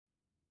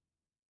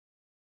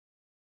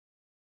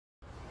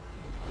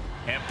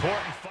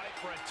Important fight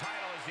for a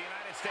title as the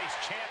United States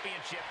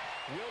Championship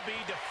will be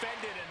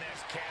defended in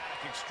this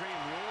chaotic Extreme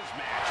Rules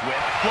match with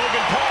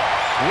Logan Paul,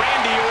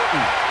 Randy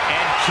Orton,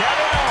 and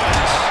Kevin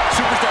Owens.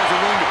 Superstars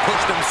are willing to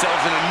push themselves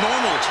in a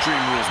normal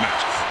Extreme Rules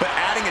match, but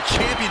adding a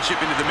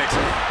championship into the mix,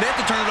 they have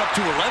to turn it up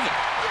to 11.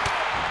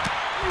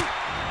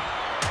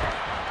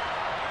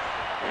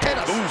 And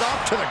a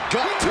stop to the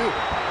gut, too.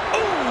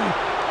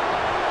 Ooh!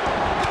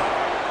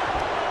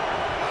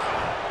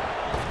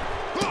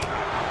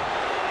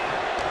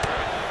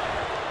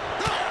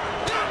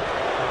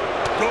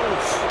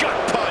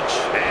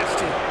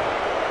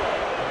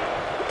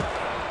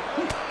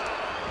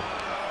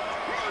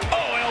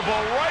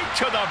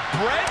 To the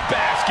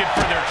breadbasket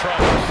for their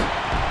troubles.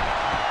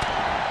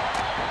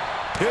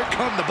 Here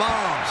come the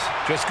bombs.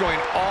 Just going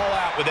all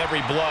out with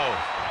every blow.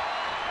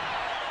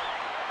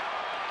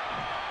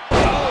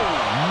 Oh,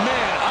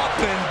 man, up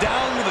and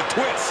down with a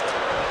twist.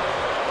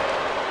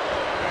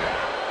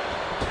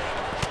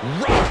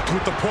 Rocked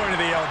with the point of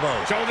the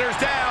elbow. Shoulders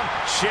down.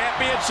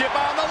 Championship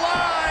on the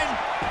line.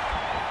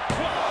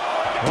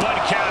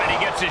 One count and he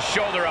gets his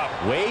shoulder up.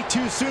 Way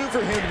too soon for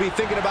him to be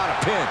thinking about a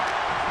pin.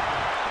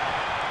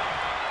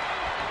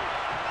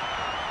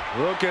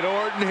 Look at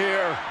Orton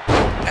here.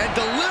 And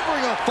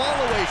delivering a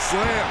fall-away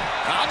slam.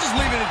 I'll just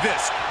leave it at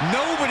this.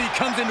 Nobody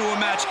comes into a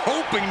match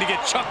hoping to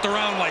get chucked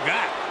around like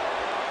that.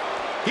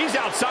 He's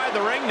outside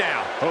the ring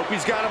now. Hope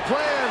he's got a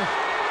plan.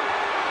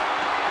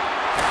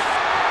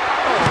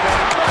 Oh,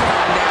 man, come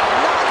on now.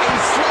 Not a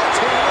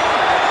sledgehammer.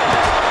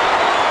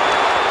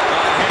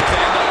 I hate to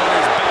end up on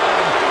his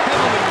bad and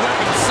heavily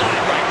weapon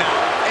side right now.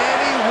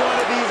 Any one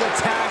of these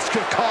attacks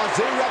could cause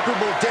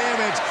irreparable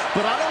damage,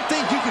 but I don't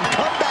think you can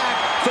come back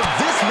from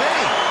this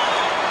many.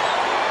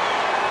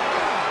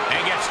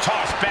 And gets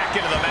tossed back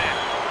into the mat.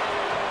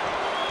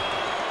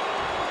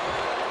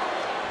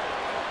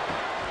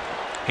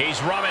 He's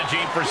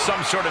rummaging for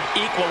some sort of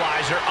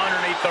equalizer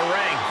underneath the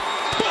ring.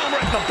 Boom,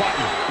 right the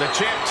button. The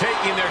champ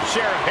taking their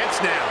share of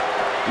hits now.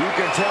 You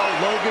can tell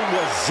Logan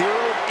was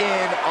zeroed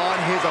in on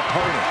his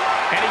opponent.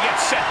 And he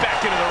gets set back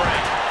into the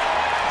ring.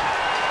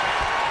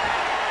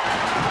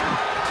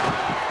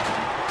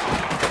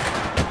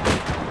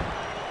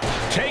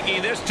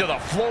 Taking this to the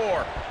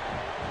floor.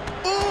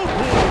 Ooh.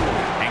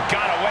 And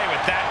got away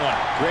with that one.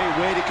 Great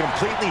way to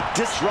completely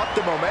disrupt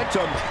the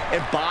momentum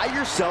and buy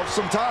yourself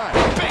some time.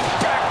 Big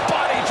back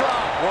body drop.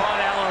 What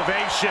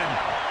elevation.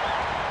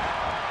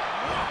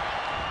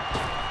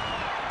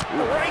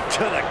 Right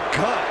to the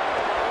gut.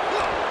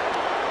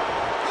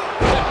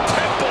 The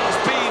temple's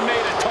being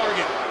made a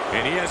target.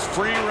 And he has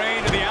free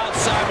reign to the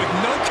outside with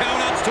no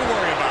countouts to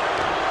worry about.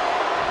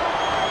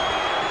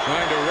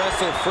 Trying to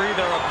wrestle free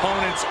their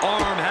opponent's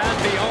arm, has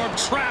the arm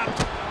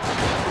trapped.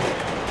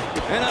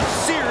 And a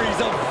series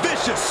of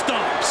vicious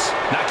stomps.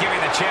 Not giving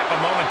the champ a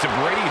moment to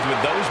breathe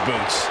with those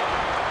boots.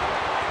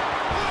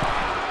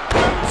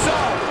 Boots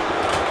up.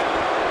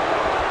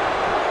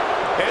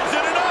 Is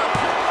it enough?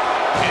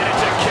 And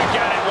it's a kick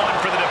out at one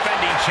for the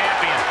defending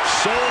champion.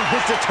 Showing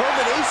his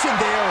determination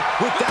there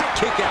with that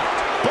kick out.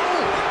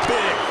 Boom!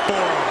 Big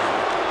forearm.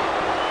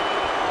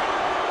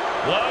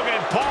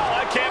 Logan Paul,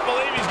 I can't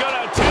believe he's going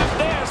to attempt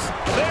this.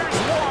 There's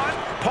one.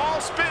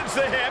 Paul spins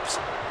the hips.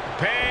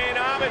 Paying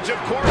homage, of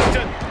course,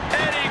 to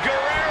Eddie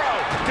Guerrero.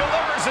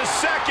 Delivers a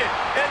second.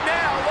 And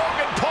now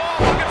Logan Paul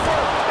looking for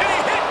any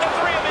hit the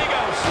Three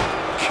Amigos.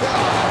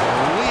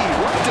 Golly,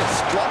 what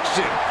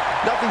destruction.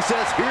 Nothing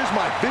says, here's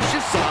my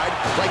vicious side,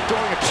 like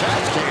throwing a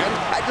trash can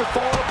at your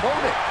fallen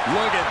opponent.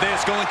 Look at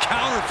this, going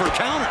counter for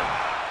counter.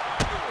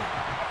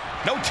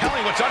 No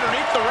telling what's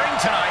underneath the ring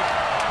tonight.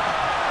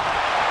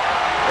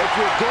 If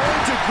you're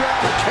going to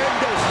grab a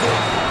kendo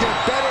stick, you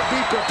better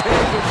be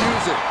prepared to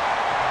use it.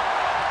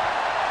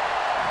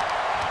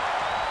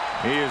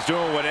 He is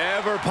doing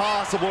whatever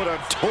possible to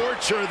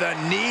torture the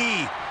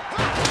knee.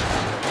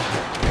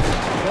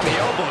 On the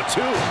elbow,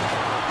 too.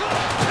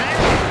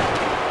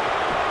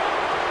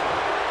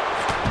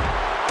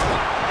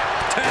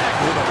 Tag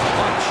with a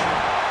punch.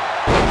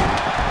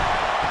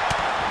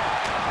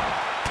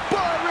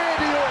 By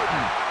Randy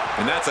Orton.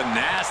 And that's a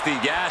nasty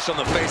gash on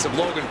the face of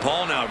Logan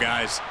Paul now,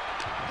 guys.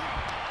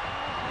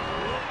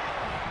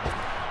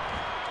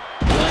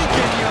 Blink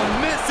and you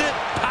miss it.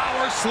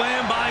 Power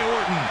slam by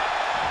Orton.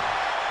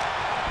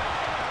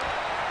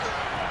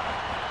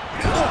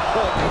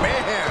 Oh,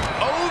 man.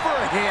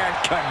 Overhand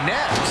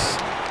connects.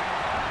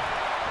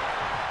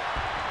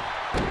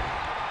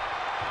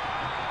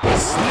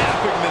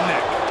 Snapping the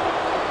neck.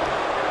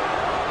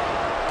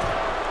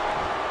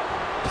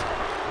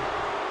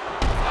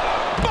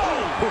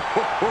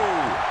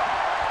 Boom!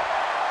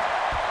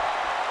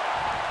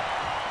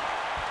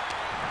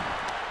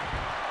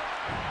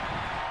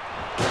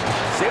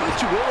 Say what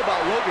you will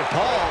about Logan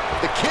Paul,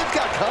 the kid's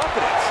got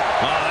confidence.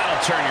 Oh, that'll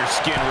turn your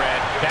skin red.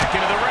 Back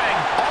into the ring.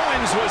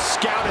 Owens was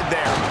scouted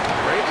there.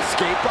 Great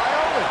escape by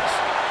Owens.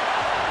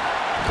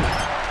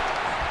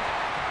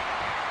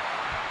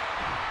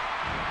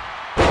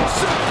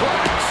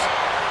 Suplex.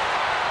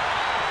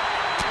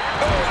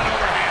 Oh, an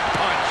overhand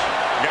punch.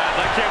 Guys,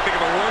 I can't think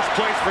of a worse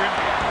place for him.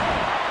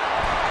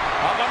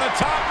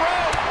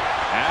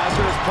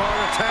 part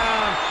of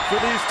town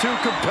for these two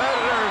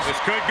competitors. This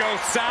could go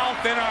south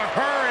in a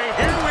hurry.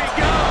 Here we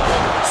go.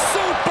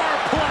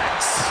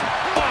 Superplex.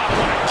 Oh,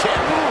 what a kick.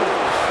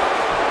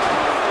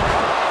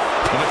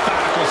 The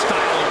methodical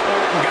style of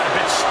Orton got a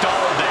bit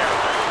stalled there.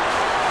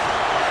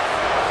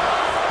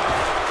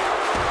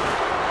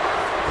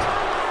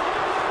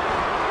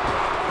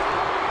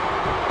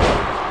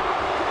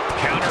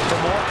 Counter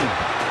from Orton.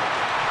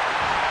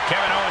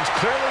 Kevin Owens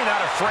clearly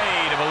not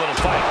afraid of a little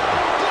fight.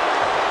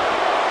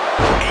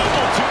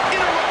 Able to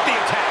interrupt the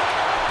attack.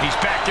 He's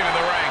back into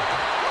the ring.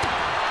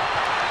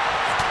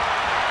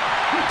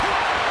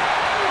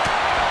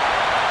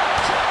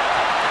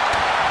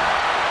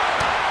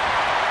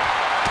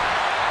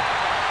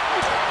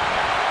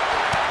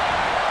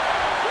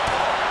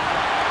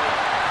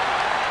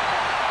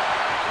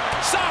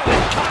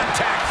 Solid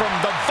contact from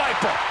the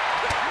Viper.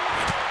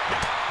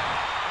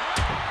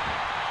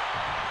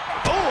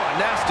 Oh, a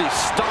nasty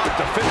stop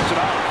to finish it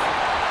off.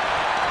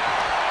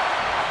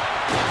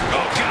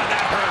 Oh, God,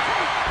 that hurt.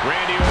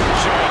 Randy Orton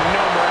showing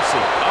no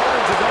mercy.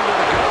 Owens is under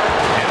the gun.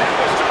 And that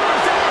was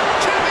SummerSlam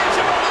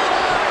Championship on the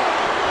line.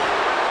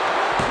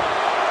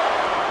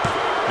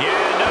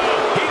 Yeah, no,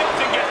 he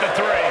doesn't get the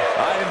 3.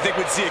 I didn't think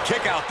we'd see a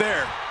kick out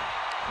there.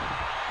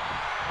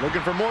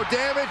 Looking for more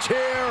damage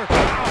here.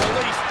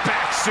 Release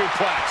back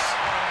suplex.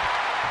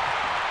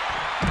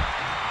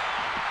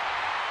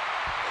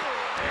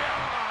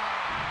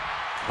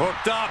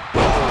 Hooked up.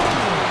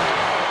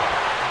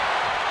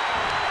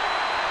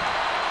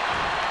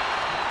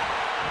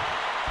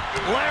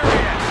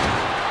 Lariat.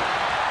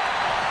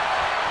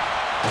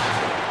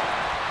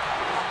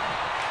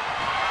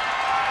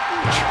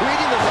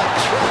 Treating them like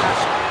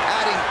trash,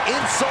 adding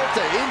insult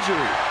to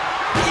injury.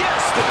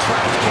 Yes, the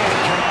trash can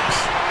connects.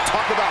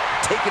 Talk about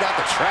taking out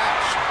the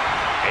trash.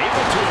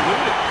 Able to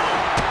elude it.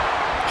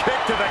 Kick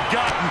to the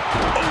gut.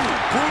 Oh,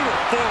 brutal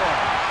forearm.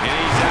 And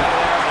he's out of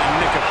there in the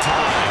nick of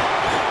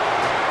time.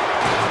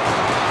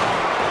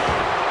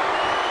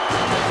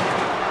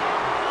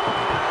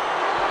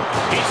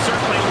 He's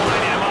certainly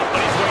lining him up,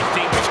 but he's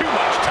wasting too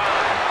much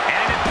time. And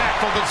an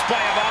impactful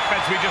display of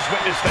offense we just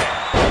witnessed there.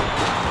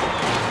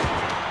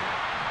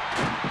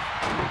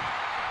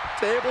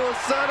 Table is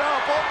set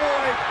up. Oh,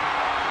 boy.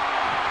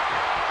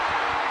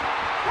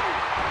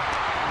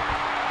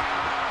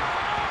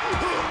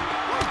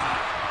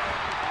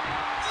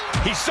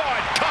 He saw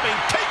it coming,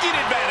 taking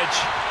advantage.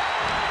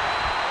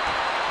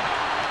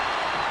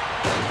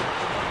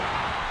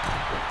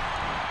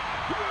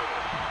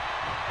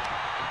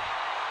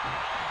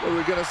 What are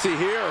we going to see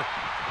here?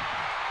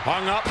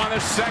 Hung up on the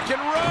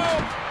second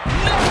rope.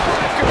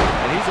 Neckbreaker.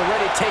 And he's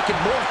already taken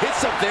more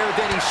hits up there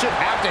than he should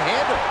have to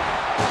handle.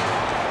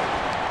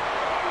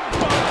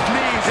 Both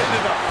knees into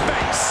the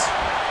face.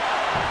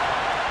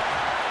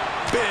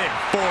 Big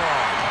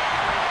forearm.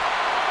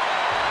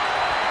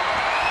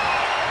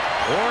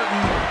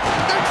 Orton.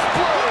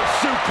 Explode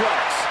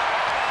suplex.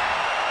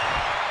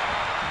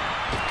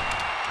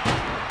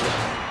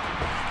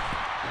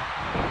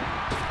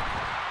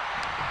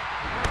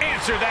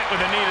 Answer that with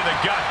a knee to the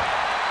gut.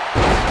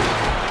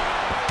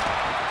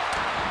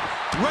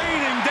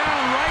 Raining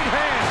down right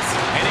hands.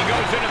 And he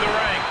goes into the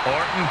ring.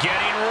 Orton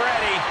getting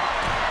ready.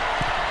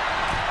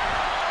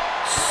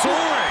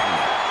 Soaring.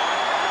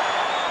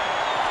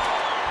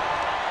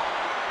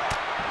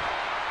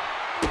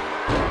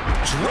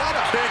 Drop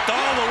kicked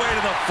all the way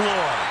to the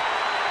floor.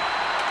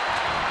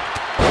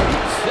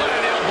 What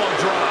an elbow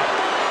drop.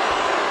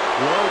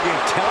 Logan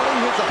telling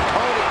his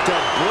opponent to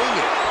bring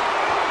it.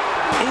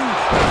 Ooh,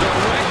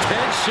 direct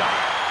headshot.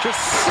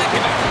 Just sick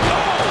of it.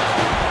 Oh!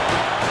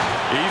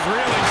 He's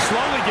reeling,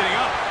 slowly getting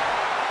up.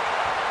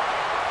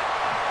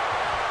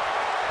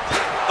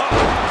 Oh,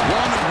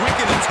 one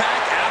wicked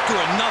attack after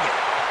another.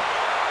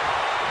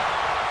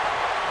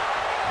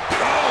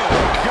 Oh,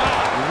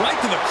 God, right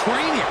to the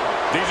cranium.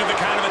 These are the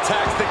kind of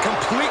attacks that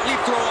completely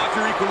throw off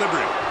your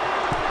equilibrium.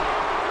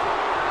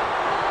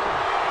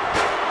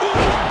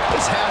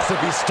 This has to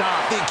be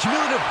stopped. The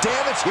cumulative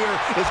damage here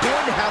is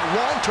going to have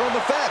long-term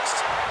effects.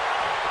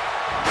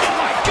 Oh,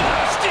 my God,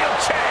 a steel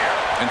chair.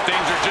 And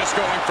things are just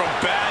going from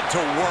bad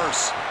to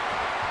worse.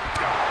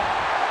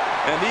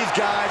 And these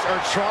guys are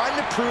trying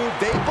to prove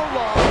they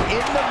belong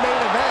in the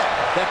main event,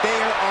 that they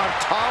are on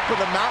top of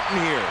the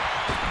mountain here.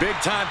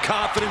 Big-time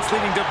confidence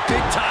leading to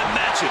big-time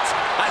matches.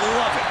 I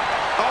love it.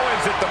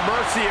 Owens at the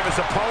mercy of his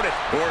opponent.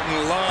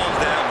 Orton loves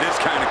to have this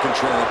kind of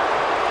control.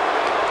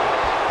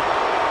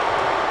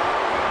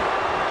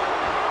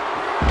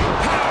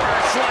 Power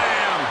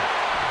slam.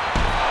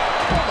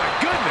 Oh, my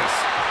goodness.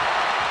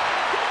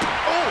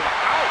 Oh,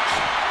 ouch.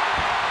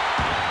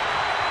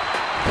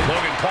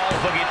 Logan Paul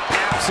looking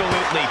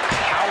absolutely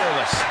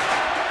powerless.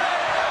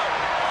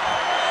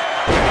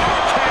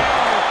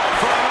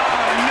 From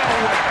out of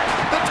nowhere.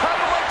 The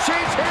title might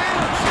change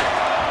hands.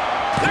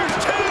 There's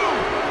 2.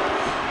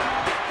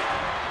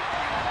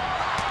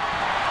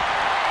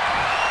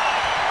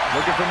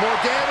 Looking for more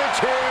damage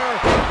here.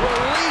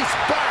 Release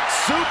back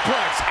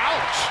suplex.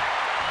 Ouch.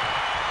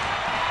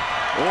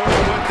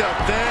 Orton with the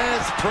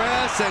Fez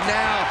press, and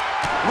now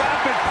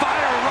Rapid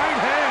fire right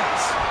hand.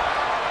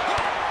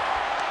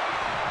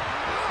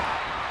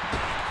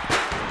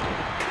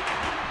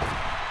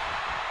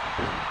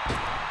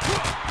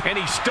 And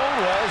he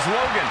stonewalls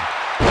Logan.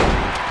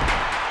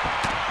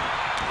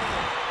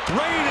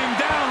 Raining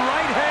down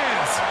right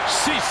hands.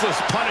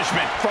 Ceaseless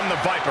punishment from the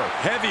Viper.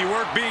 Heavy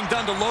work being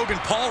done to Logan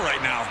Paul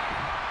right now.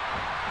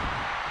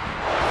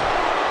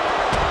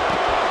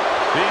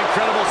 The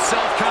incredible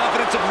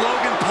self-confidence of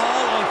Logan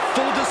Paul on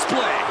full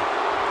display.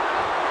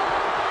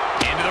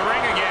 Into the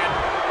ring again.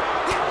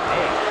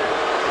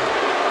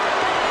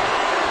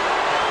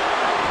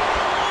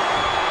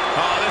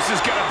 Oh, this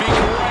is going to be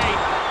great.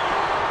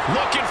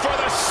 Looking for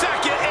the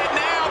second, and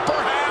now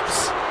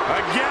perhaps.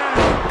 Again.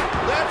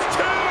 That's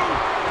two.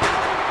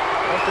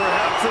 Or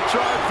perhaps a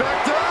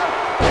trifecta.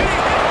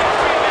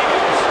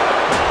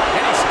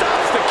 And he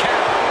stops the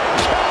count.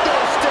 Kendo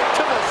stick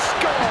to the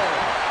skull.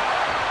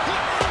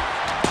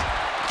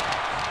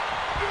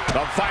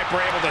 The Viper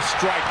able to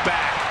strike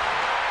back.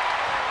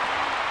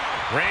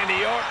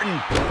 Randy Orton.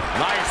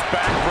 Nice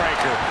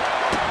backbreaker.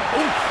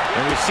 Oof.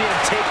 And we see him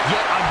take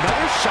yet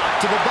another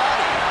shot to the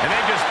body. And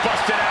they just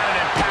busted out an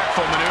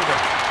impactful maneuver.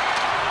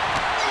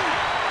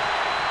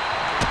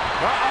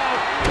 Uh-oh.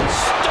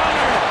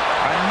 Stunner.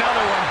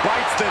 Another one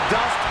bites the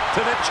dust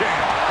to the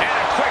champ. And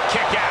a quick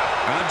kick out.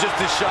 I'm just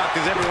as shocked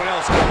as everyone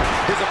else,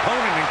 his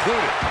opponent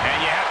included. And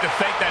you have to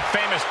think that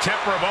famous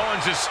temper of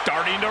Owens is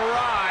starting to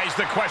rise.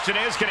 The question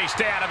is, can he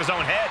stay out of his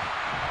own head?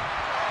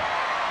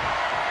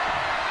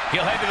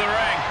 He'll head to the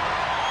ring.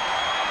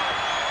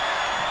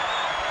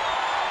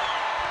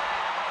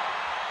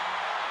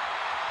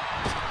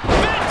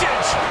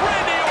 Vintage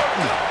Randy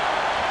Orton.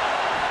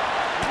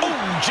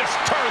 Ooh, just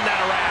turn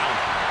that around.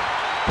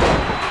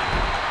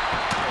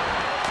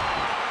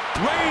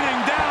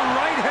 Raining down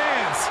right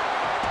hands.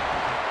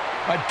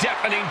 A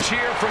deafening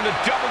cheer from the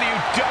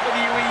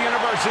WWE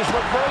Universe is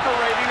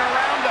reverberating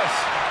around us.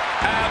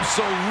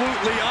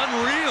 Absolutely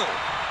unreal.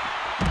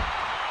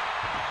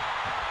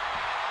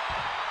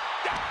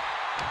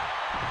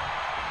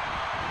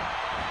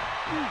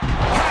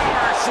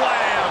 Power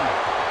slam.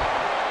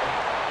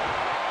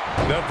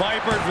 The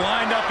Viper's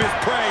lined up his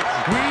prey.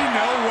 We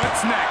know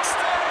what's next.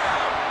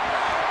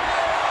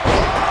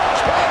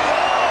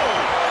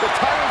 The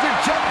title's in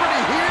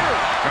jeopardy here.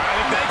 I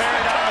think the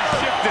paradigm has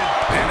shifted.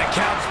 And the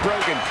count's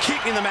broken,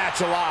 keeping the match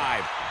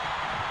alive.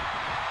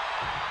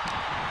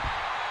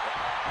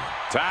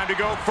 Time to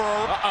go for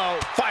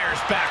a... Fires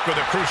back with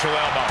a crucial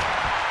elbow.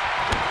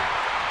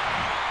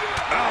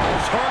 Oh,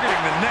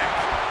 targeting the neck.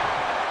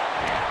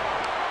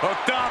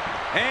 Hooked up,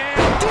 and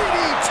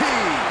DDT.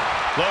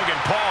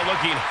 Logan Paul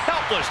looking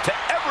helpless to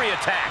every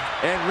attack.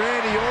 And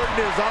Randy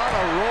Orton is on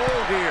a roll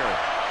here.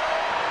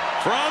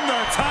 from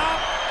the top.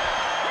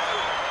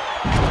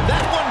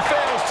 That one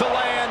fails to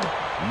land.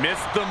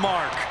 Missed the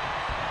mark.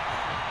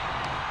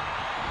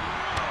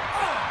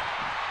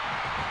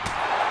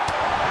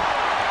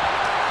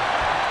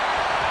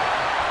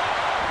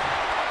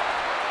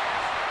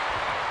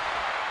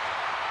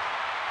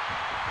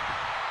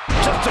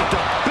 Just a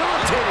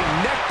debilitating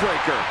neck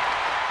breaker.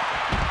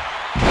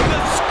 The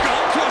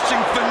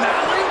skull-crushing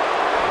finale?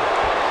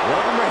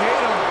 Love him or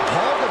hate him,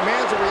 Paul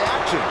demands a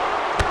reaction.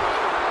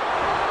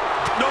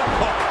 No.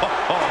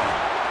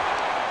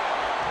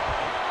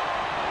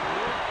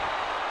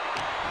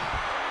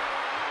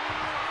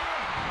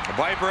 The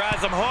Viper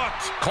has him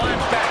hooked.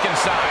 Climbs back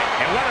inside.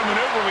 And what a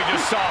maneuver we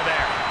just saw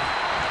there.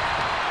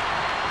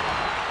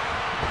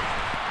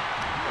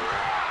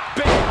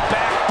 Big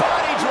back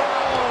body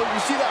drop.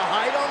 You see that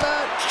height on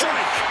that?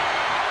 Strike.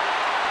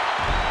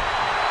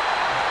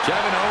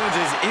 Kevin Owens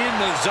is in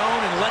the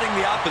zone and letting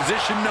the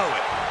opposition know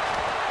it.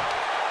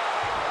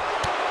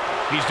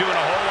 He's doing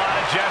a whole lot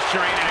of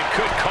gesturing, and it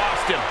could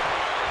cost him.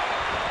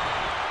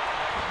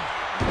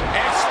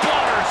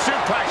 Exploder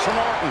suplex from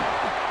Orton.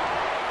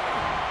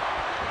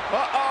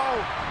 Uh-oh.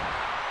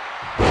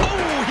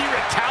 Oh, he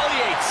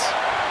retaliates.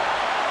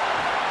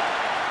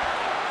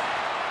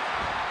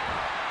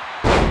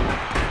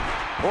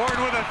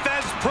 Orton with a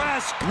Fez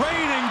press,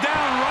 raining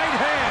down right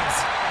hands.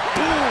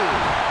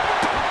 Ooh.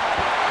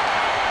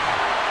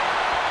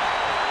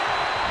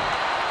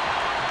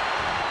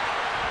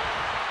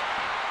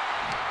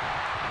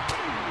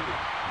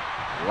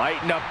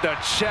 Lighten up the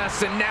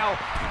chest, and now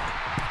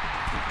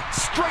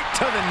straight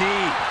to the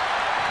knee.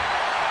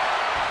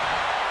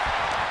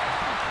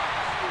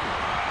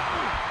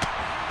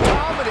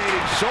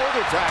 Dominating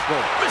shoulder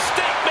tackle.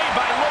 Mistake made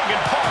by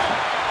Logan Paul.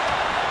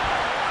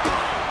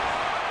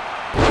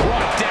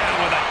 Brought down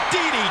with a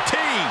DDT.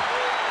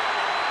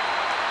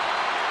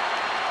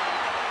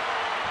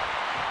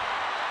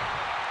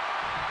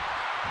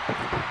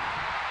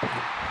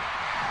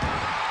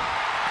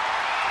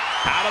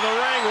 Out of the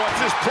ring,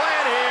 what's his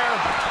plan here?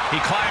 He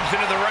climbs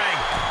into the ring.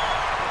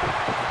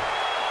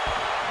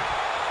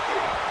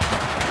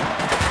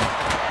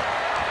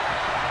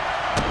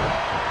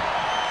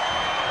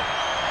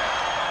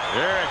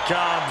 Here it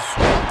comes.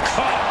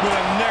 Caught with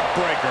a neck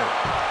breaker.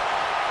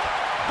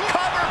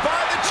 Covered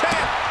by the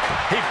champ.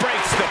 He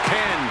breaks the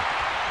pin.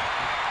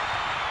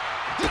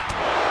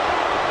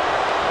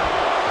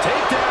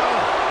 Takedown.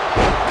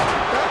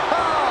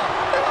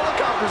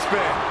 Helicopter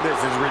spin.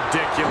 This is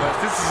ridiculous.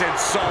 This is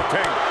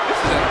insulting. This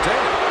is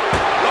entertaining.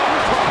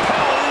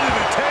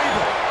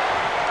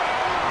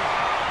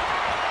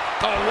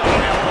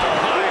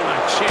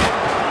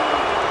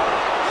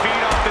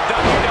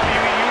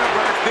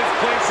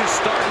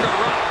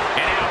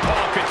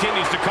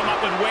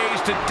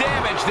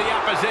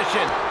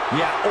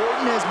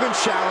 Orton has been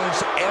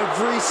challenged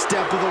every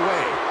step of the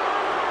way.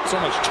 So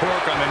much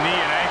torque on the knee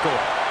and ankle.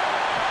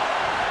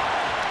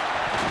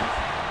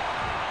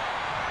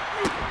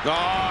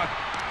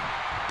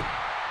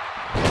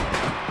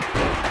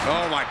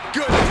 Oh my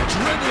goodness,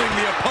 dribbling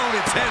the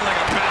opponent's head like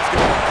a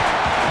basketball.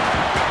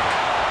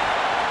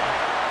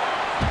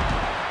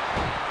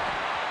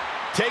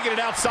 Taking it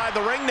outside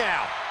the ring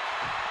now.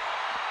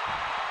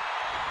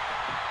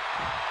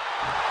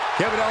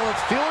 Kevin Owens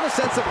feeling a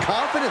sense of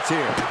confidence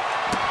here.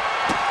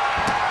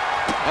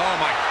 Oh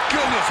my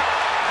goodness.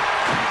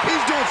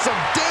 He's doing some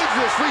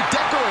dangerous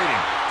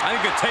redecorating. I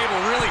think the table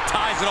really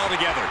ties it all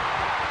together.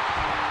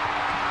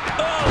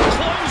 Oh,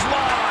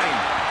 clothesline.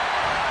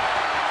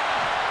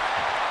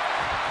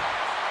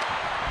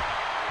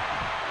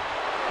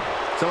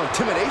 Some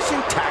intimidation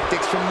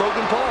tactics from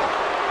Logan Paul.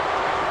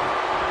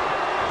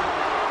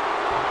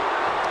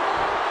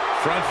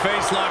 Front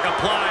face lock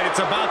applied.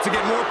 It's about to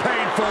get more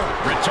painful.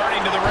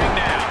 Returning to the ring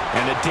now.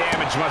 And the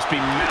damage must be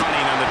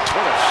mounting on the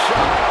total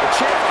shot. The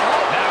champ.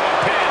 Now a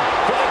pin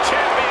for the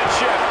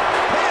championship.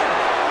 Pin.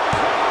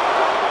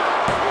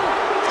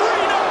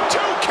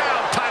 3-2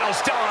 count. Title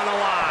still on the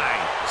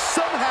line.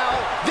 Somehow,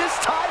 this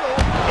title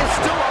is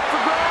still up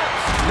for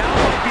grabs. Now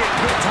might be a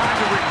good time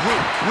to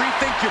regroup.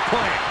 Rethink your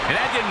plan. And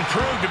that didn't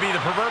prove to be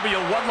the proverbial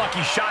one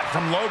lucky shot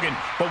from Logan,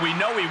 but we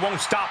know he won't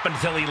stop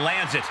until he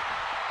lands it.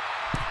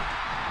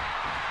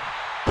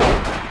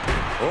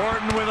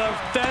 Orton with a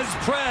Fez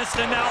press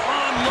and now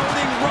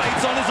unloading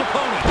rights on his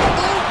opponent.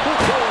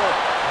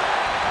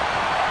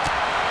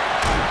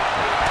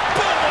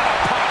 Boom, what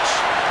a punch.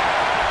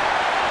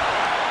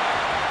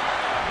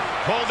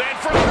 Pulled in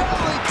for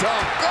Belly to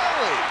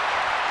belly.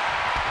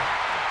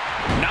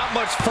 not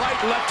much fight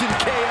left in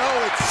KO,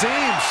 it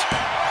seems.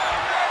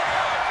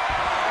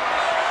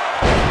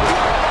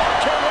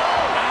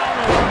 Out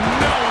of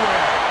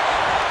nowhere.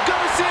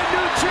 Gonna see a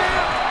new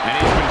champ. And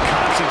he's been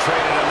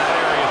concentrated on that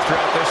area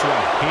throughout this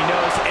one. He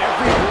knows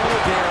every blow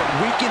there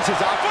weakens his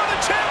For the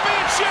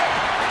championship!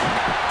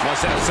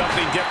 Must have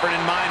something different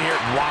in mind here.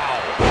 Wow.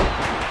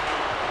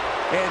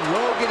 And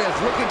Logan is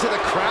looking to the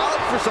crowd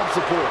for some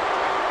support.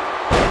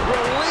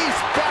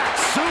 Release back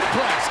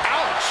suplex.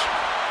 Ouch.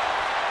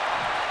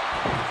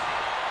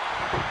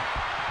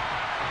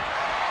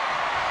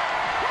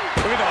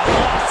 Look at the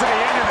velocity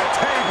into the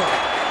table.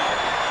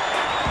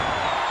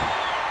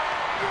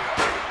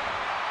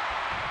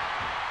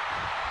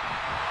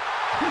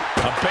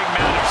 A big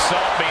amount of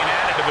salt being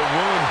added to the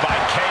wound by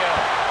KO.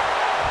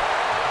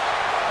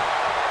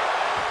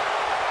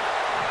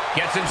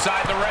 Gets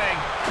inside the ring.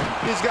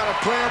 He's got a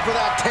plan for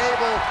that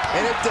table,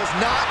 and it does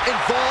not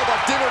involve a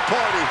dinner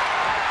party.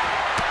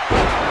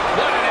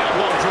 What an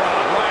elbow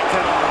drop right to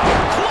the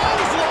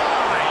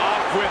clothesline.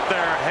 Off with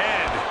their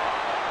head.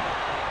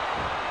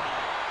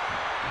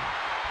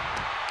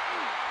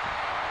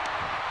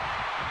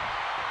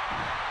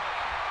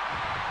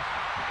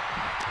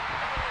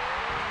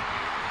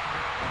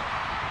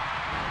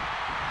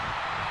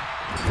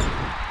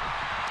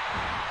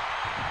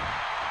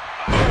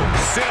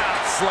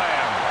 Sit-out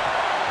slam.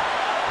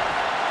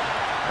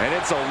 And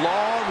it's a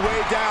long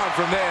way down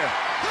from there.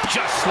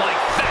 Just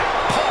like that,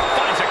 Paul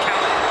finds a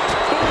counter.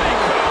 Booty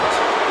count.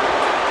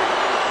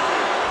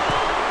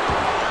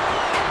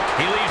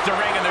 He leaves the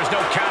ring and there's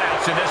no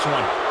countouts in this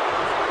one.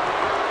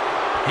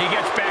 He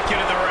gets back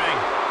into the ring.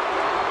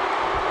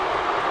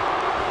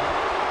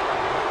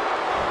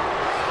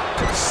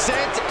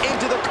 Sent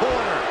into the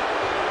corner.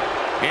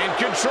 In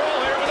control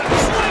here with a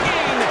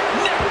swinging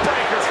neck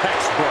breaker.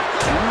 Textbook.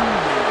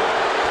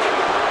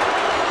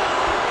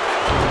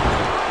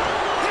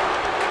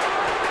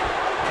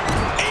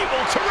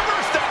 Able to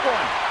reverse that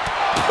one.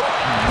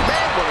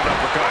 Man, what an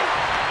uppercut.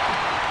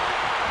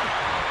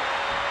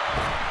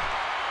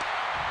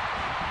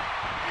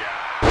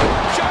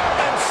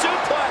 German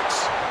suplex.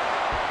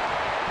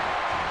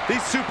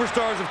 These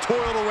superstars have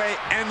toiled away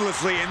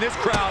endlessly, and this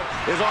crowd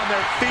is on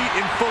their feet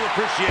in full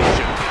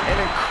appreciation. An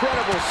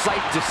incredible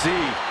sight to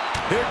see.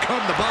 Here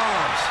come the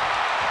bombs.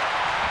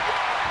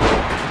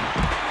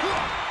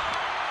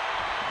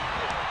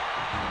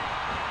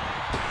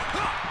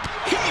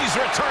 He's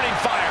returning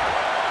fire.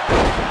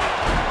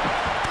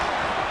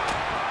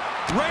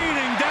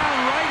 Raining down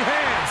right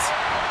hands.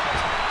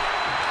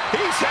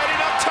 He's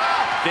heading up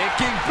top.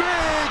 Thinking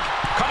big.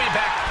 Coming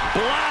back.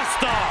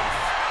 Blast off.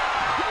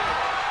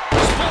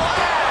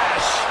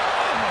 Splash.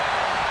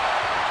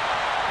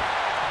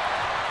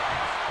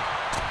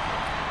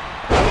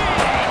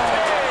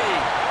 DDT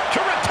to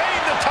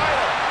retain the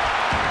title.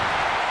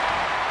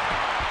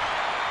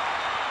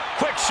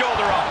 Quick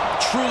shoulder up.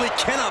 Truly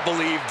cannot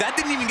believe that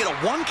didn't even get a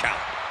 1 count.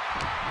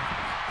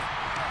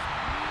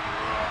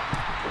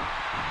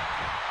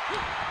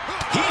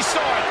 He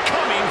saw it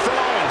coming from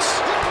Owens.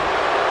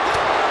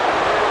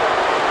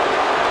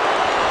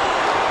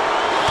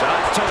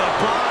 Shots to the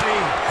body.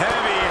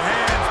 Heavy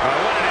hands.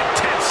 What an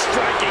intense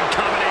striking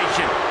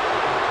combination.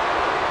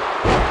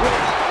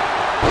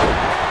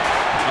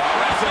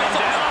 Wrestling him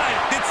down.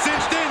 It's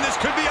cinched in. This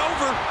could be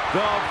over.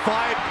 The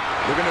fight.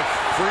 They're going to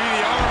free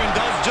the arm and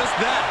does just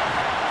that.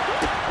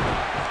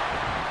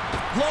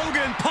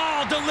 Logan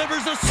Paul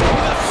delivers a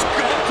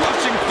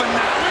skull-crushing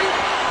finale.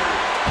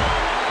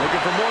 Looking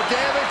for more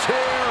damage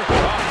here.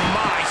 Oh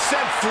my,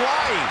 sent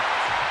flying.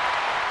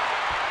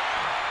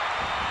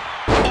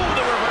 Oh,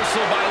 the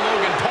reversal by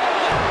Logan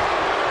Paul.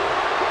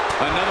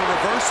 Another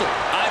reversal.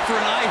 Eye for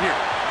an eye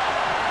here.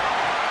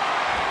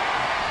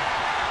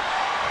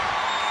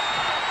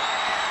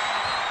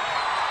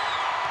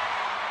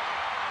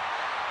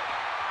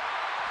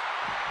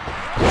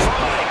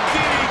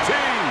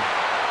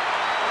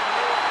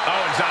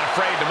 Not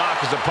afraid to mock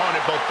his opponent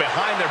both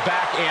behind their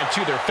back and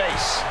to their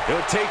face.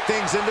 He'll take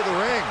things into the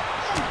ring.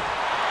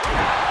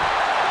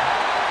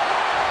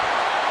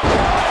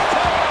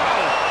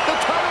 The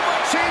title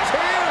might change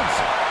hands.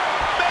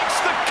 Makes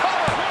the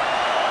cover.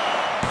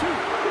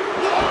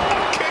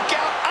 A kick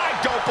out. I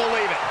don't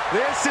believe it.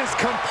 This is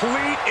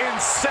complete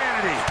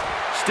insanity.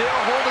 Still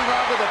holding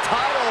on to the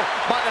title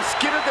by the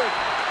skin of their...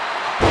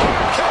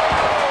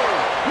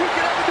 You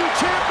can have a new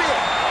champion.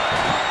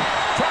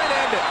 Try and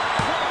end it.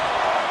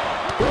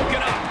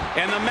 Broken up,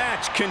 and the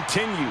match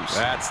continues.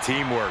 That's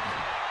teamwork.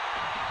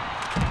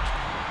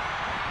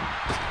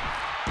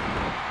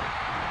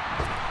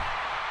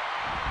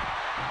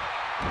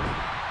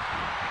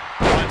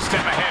 One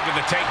step ahead to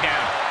the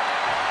takedown.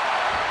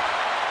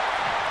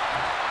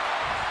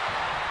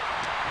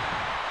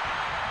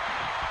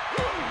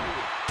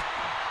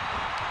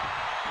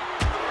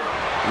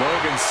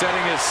 Logan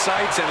setting his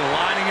sights and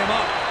lining him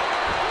up.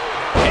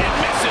 And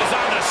misses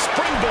on the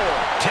springboard.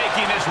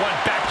 Taking this one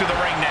back to the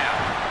ring now.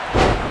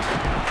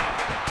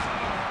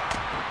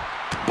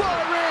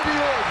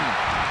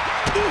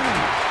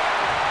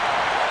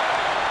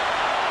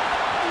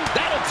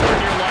 That'll turn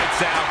your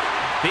lights out.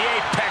 The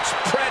Apex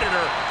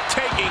Predator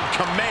taking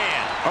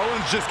command.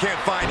 Owens just can't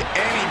find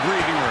any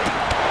breathing room.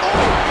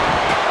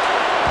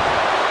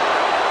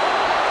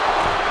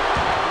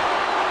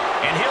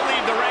 And he'll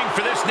leave the ring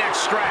for this next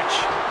stretch.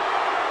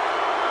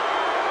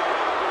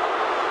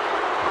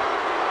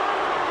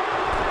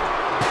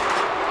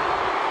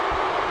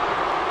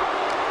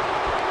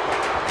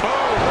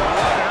 Oh,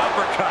 what an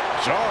uppercut.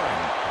 Jarring.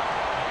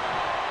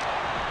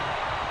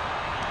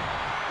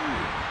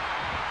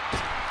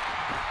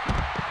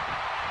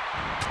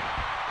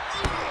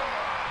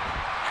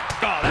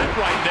 Oh, that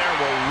right there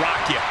will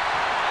rock you.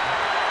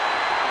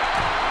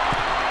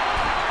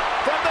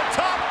 From the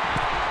top.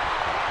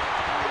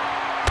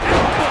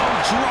 Elbow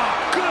drop.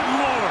 Good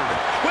Lord.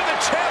 With the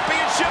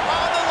championship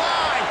on the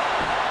line.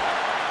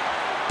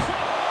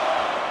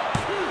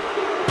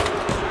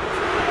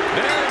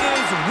 There it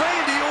is.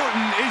 Randy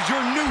Orton is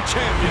your new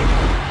champion.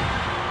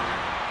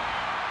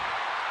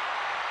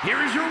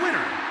 Here is your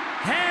winner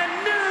and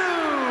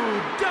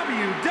new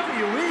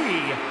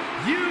WWE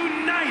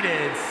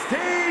United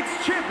States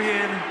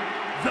Champion,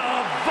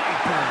 the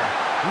Viper,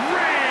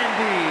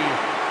 Randy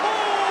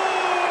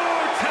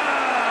Orton!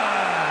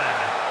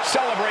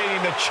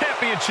 Celebrating the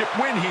championship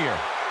win here.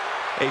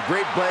 A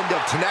great blend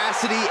of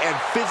tenacity and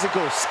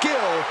physical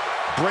skill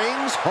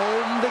brings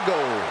home the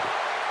gold.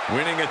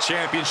 Winning a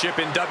championship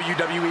in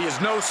WWE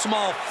is no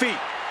small feat.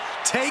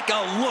 Take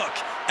a look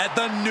at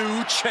the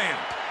new champ.